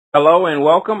Hello and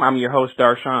welcome. I'm your host,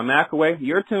 Darshawn McAway.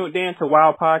 You're tuned in to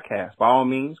Wild Podcast. By all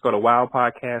means, go to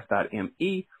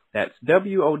wildpodcast.me. That's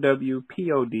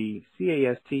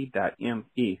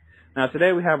WOWPODCAST.me. Now,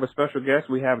 today we have a special guest.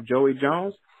 We have Joey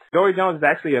Jones. Joey Jones is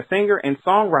actually a singer and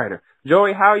songwriter.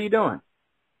 Joey, how are you doing?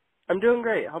 I'm doing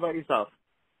great. How about yourself?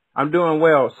 I'm doing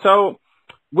well. So,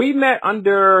 we met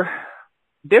under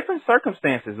different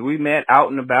circumstances. We met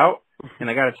out and about, and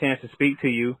I got a chance to speak to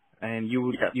you. And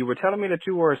you Yes. you were telling me that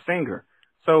you were a singer.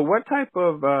 So what type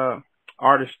of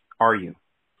artist are you?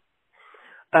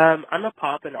 I'm a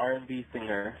pop and R&B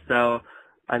singer. So,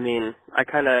 I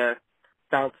kind of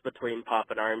bounce between pop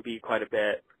and R&B quite a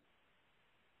bit.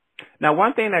 Now,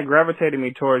 one thing that gravitated me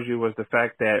towards you was the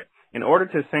fact that in order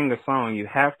to sing a song, you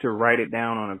have to write it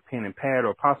down on a pen and pad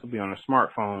or possibly on a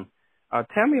smartphone.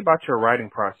 Tell me about your writing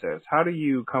process. How do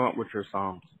you come up with your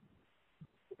songs?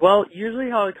 Well, usually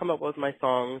how I come up with my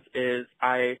songs is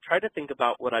I try to think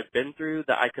about what I've been through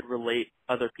that I could relate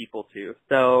other people to.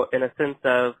 So, in a sense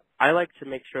of, I like to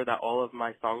make sure that all of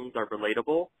my songs are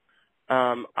relatable.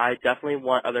 I definitely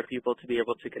want other people to be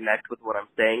able to connect with what I'm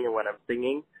saying and what I'm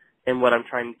singing and what I'm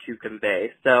trying to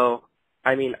convey. So,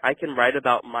 I can write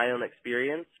about my own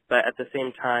experience, but at the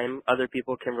same time, other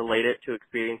people can relate it to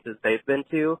experiences they've been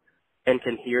to and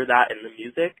can hear that in the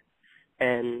music.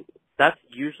 And that's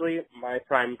usually my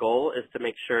prime goal, is to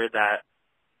make sure that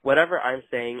whatever I'm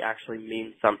saying actually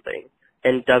means something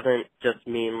and doesn't just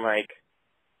mean like,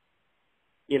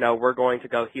 we're going to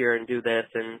go here and do this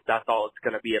and that's all it's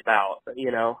going to be about.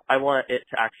 I want it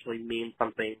to actually mean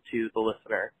something to the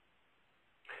listener.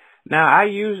 Now, I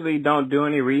usually don't do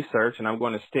any research, and I'm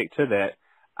going to stick to that.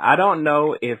 I don't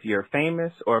know if you're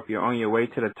famous or if you're on your way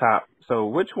to the top. So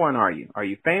which one are you? Are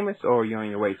you famous or are you on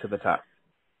your way to the top?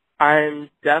 I'm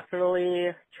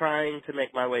definitely trying to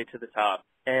make my way to the top.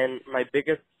 And my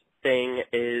biggest thing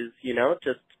is,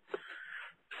 just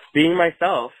being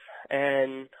myself.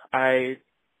 And I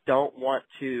don't want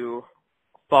to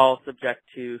fall subject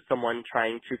to someone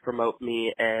trying to promote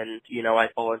me and, I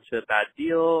fall into a bad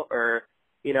deal, or,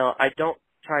 I don't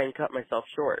try and cut myself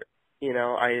short.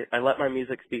 I let my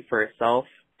music speak for itself,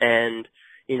 and,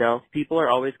 people are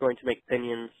always going to make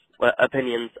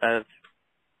opinions of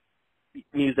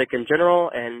music in general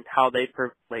and how they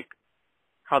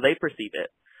how they perceive it.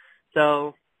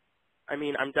 So,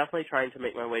 I'm definitely trying to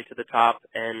make my way to the top,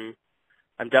 and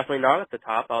I'm definitely not at the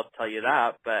top, I'll tell you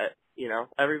that, but,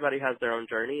 everybody has their own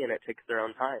journey and it takes their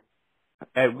own time.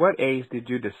 At what age did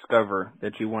you discover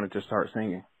that you wanted to start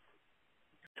singing?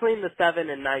 Between the 7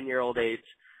 and 9-year-old age,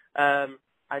 I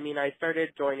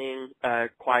started joining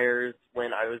choirs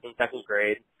when I was in second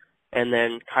grade, and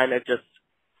then kind of just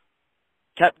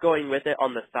kept going with it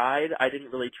on the side. I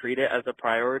didn't really treat it as a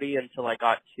priority until I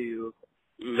got to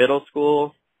middle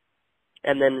school,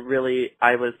 and then really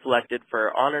I was selected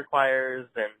for honor choirs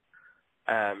and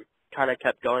kind of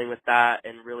kept going with that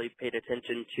and really paid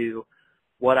attention to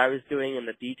what I was doing and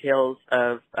the details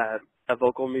of a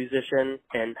vocal musician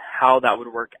and how that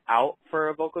would work out for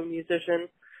a vocal musician.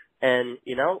 And,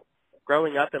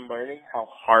 growing up and learning how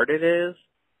hard it is,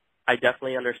 I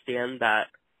definitely understand that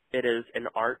it is an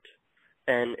art,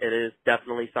 and it is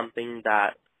definitely something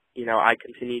that, I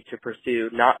continue to pursue,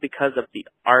 not because of the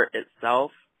art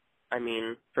itself.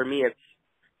 For me, it's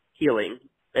healing,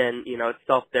 and, it's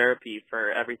self-therapy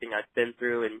for everything I've been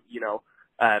through and,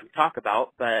 talk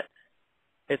about, but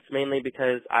it's mainly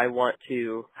because I want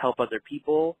to help other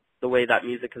people the way that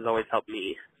music has always helped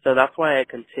me. So that's why I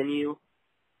continue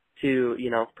to,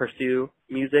 pursue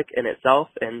music in itself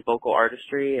and vocal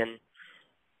artistry. And,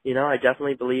 I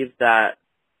definitely believe that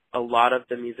a lot of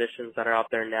the musicians that are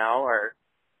out there now are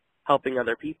helping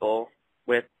other people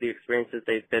with the experiences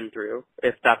they've been through,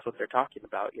 if that's what they're talking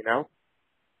about,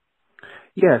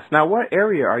 Yes. Now, what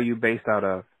area are you based out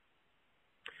of?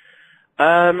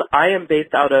 I am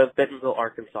based out of Bentonville,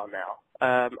 Arkansas now.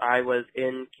 I was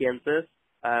in Kansas,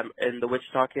 in the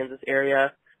Wichita, Kansas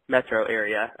area, metro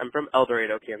area. I'm from El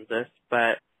Dorado, Kansas,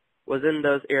 but was in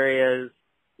those areas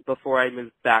before I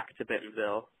moved back to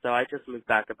Bentonville. So I just moved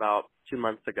back about 2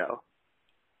 months ago.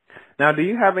 Now, do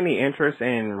you have any interest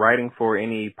in writing for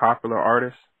any popular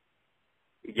artists?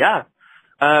 Yeah.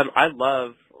 I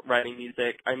love writing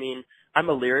music. I'm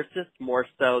a lyricist more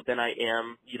so than I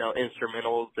am,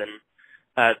 instrumentals and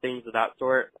things of that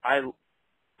sort. I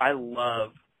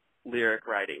love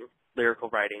lyrical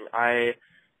writing. I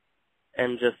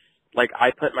am just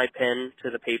I put my pen to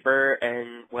the paper,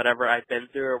 and whatever I've been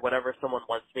through or whatever someone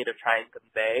wants me to try and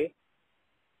convey,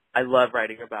 I love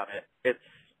writing about it.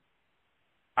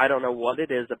 I don't know what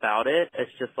it is about it.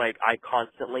 It's just I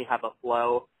constantly have a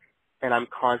flow, and I'm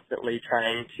constantly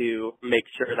trying to make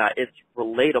sure that it's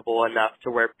relatable enough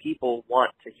to where people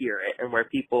want to hear it and where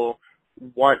people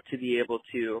want to be able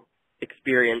to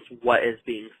experience what is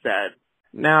being said.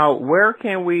 Now, where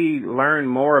can we learn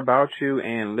more about you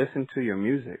and listen to your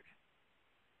music?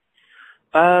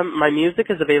 My music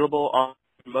is available on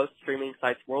most streaming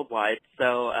sites worldwide,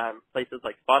 so places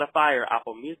like Spotify or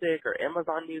Apple Music or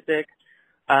Amazon Music.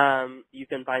 You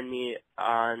can find me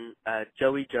on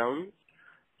Joey Jones.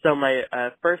 So my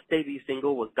first debut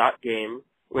single was Got Game,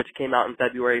 which came out on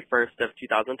February 1st of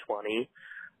 2020.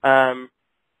 And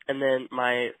then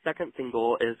my second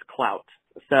single is Clout.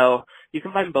 So you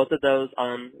can find both of those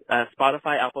on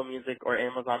Spotify, Apple Music, or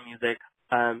Amazon Music.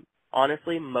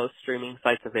 Honestly, most streaming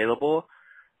sites available.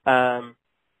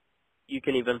 You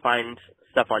can even find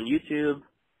stuff on YouTube.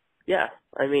 Yeah,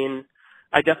 I mean,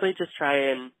 I definitely just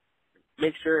try and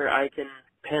make sure I can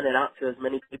pan it out to as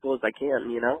many people as I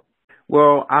can, you know?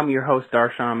 Well, I'm your host,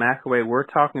 Darshawn McAway. We're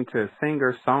talking to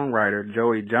singer-songwriter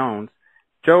Joey Jones.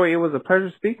 Joey, it was a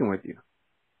pleasure speaking with you.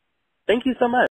 Thank you so much.